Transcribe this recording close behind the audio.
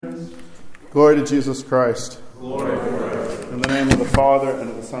Glory to Jesus Christ. Glory to Christ. In the name of the Father, and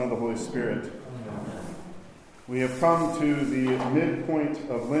of the Son, and of the Holy Spirit. We have come to the midpoint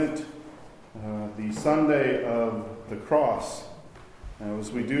of Lent, the Sunday of the Cross.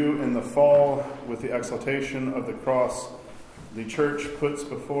 As we do in the fall with the exaltation of the cross, the Church puts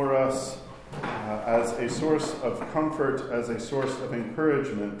before us as a source of comfort, as a source of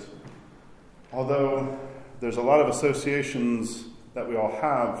encouragement, although there's a lot of associations that we all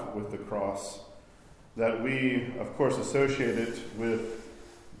have with the cross, that we, of course, associate it with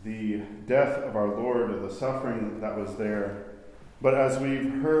the death of our Lord, the suffering that was there. But as we've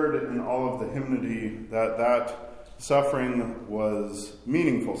heard in all of the hymnody, that suffering was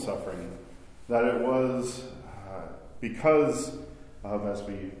meaningful suffering, that it was because of, as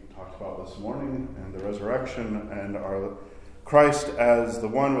we talked about this morning, and the resurrection, and our Christ as the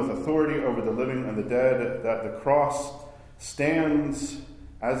one with authority over the living and the dead, that the cross stands,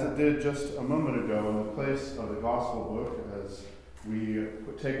 as it did just a moment ago, in the place of the Gospel book, as we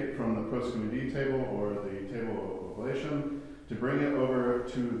take it from the proskunidi table or the table of oblation, to bring it over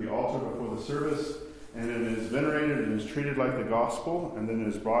to the altar before the service, and it is venerated and is treated like the Gospel, and then it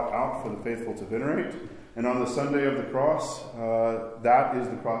is brought out for the faithful to venerate. And on the Sunday of the cross, that is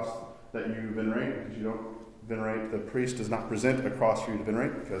the cross that you venerate, because you don't venerate, the priest does not present a cross for you to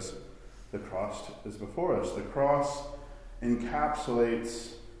venerate, because the cross is before us. The cross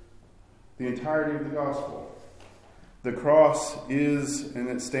encapsulates the entirety of the gospel. The cross is, and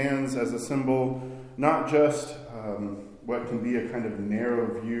it stands as a symbol, not just what can be a kind of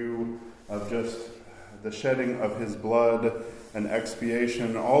narrow view of just the shedding of his blood and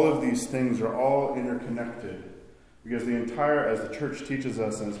expiation. All of these things are all interconnected, because the entire, as the Church teaches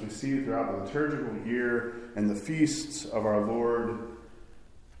us, and as we see throughout the liturgical year and the feasts of our Lord,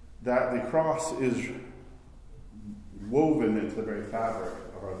 that the cross is woven into the very fabric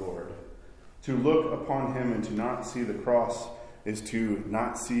of our Lord. To look upon him and to not see the cross is to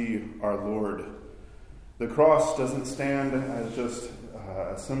not see our Lord. The cross doesn't stand as just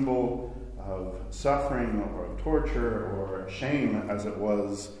a symbol of suffering or of torture or shame, as it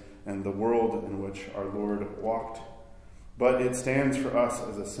was in the world in which our Lord walked, but it stands for us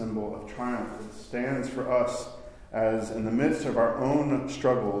as a symbol of triumph. It stands for us as, in the midst of our own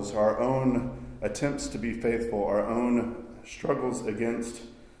struggles, our own attempts to be faithful, our own struggles against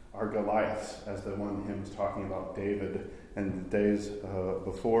our Goliaths, as the one hymn is talking about David and the days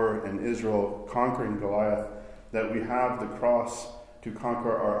before, and Israel conquering Goliath, that we have the cross to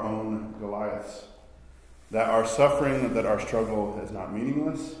conquer our own Goliaths. That our suffering, that our struggle is not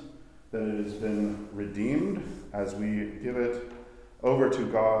meaningless, that it has been redeemed as we give it over to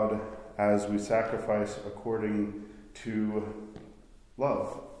God, as we sacrifice according to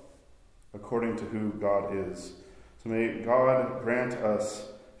love, according to who God is. So may God grant us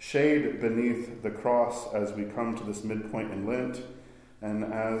shade beneath the cross as we come to this midpoint in Lent, and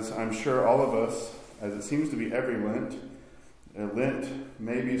as I'm sure all of us, as it seems to be every Lent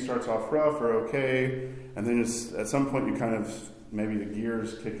maybe starts off rough or okay, and then just at some point you kind of, maybe the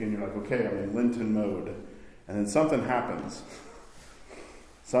gears kick in, you're like, okay, I'm in Lenten mode, and then something happens.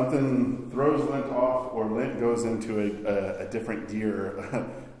 Something throws Lent off, or Lent goes into a different gear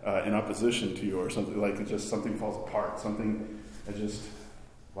in opposition to you, or something like it just, something falls apart. Something that just,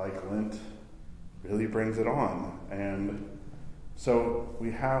 like Lent, really brings it on. And so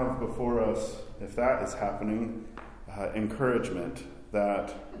we have before us, if that is happening, encouragement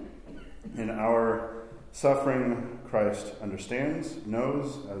that in our suffering, Christ understands,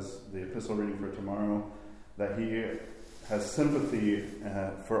 knows, as the epistle reading for tomorrow, that he has sympathy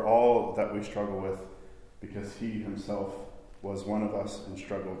for all that we struggle with, because he himself was one of us and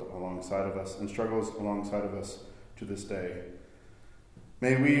struggled alongside of us and struggles alongside of us to this day.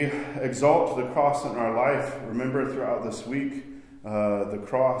 May we exalt the cross in our life. Remember throughout this week the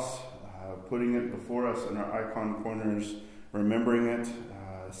cross, putting it before us in our icon corners, remembering it,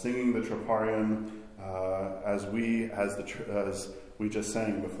 singing the Troparion as we just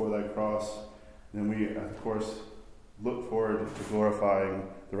sang, before thy cross. Then we, of course, look forward to glorifying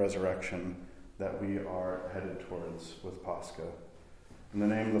the resurrection that we are headed towards with Pascha. In the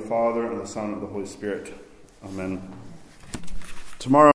name of the Father, and the Son, and the Holy Spirit. Amen. Tomorrow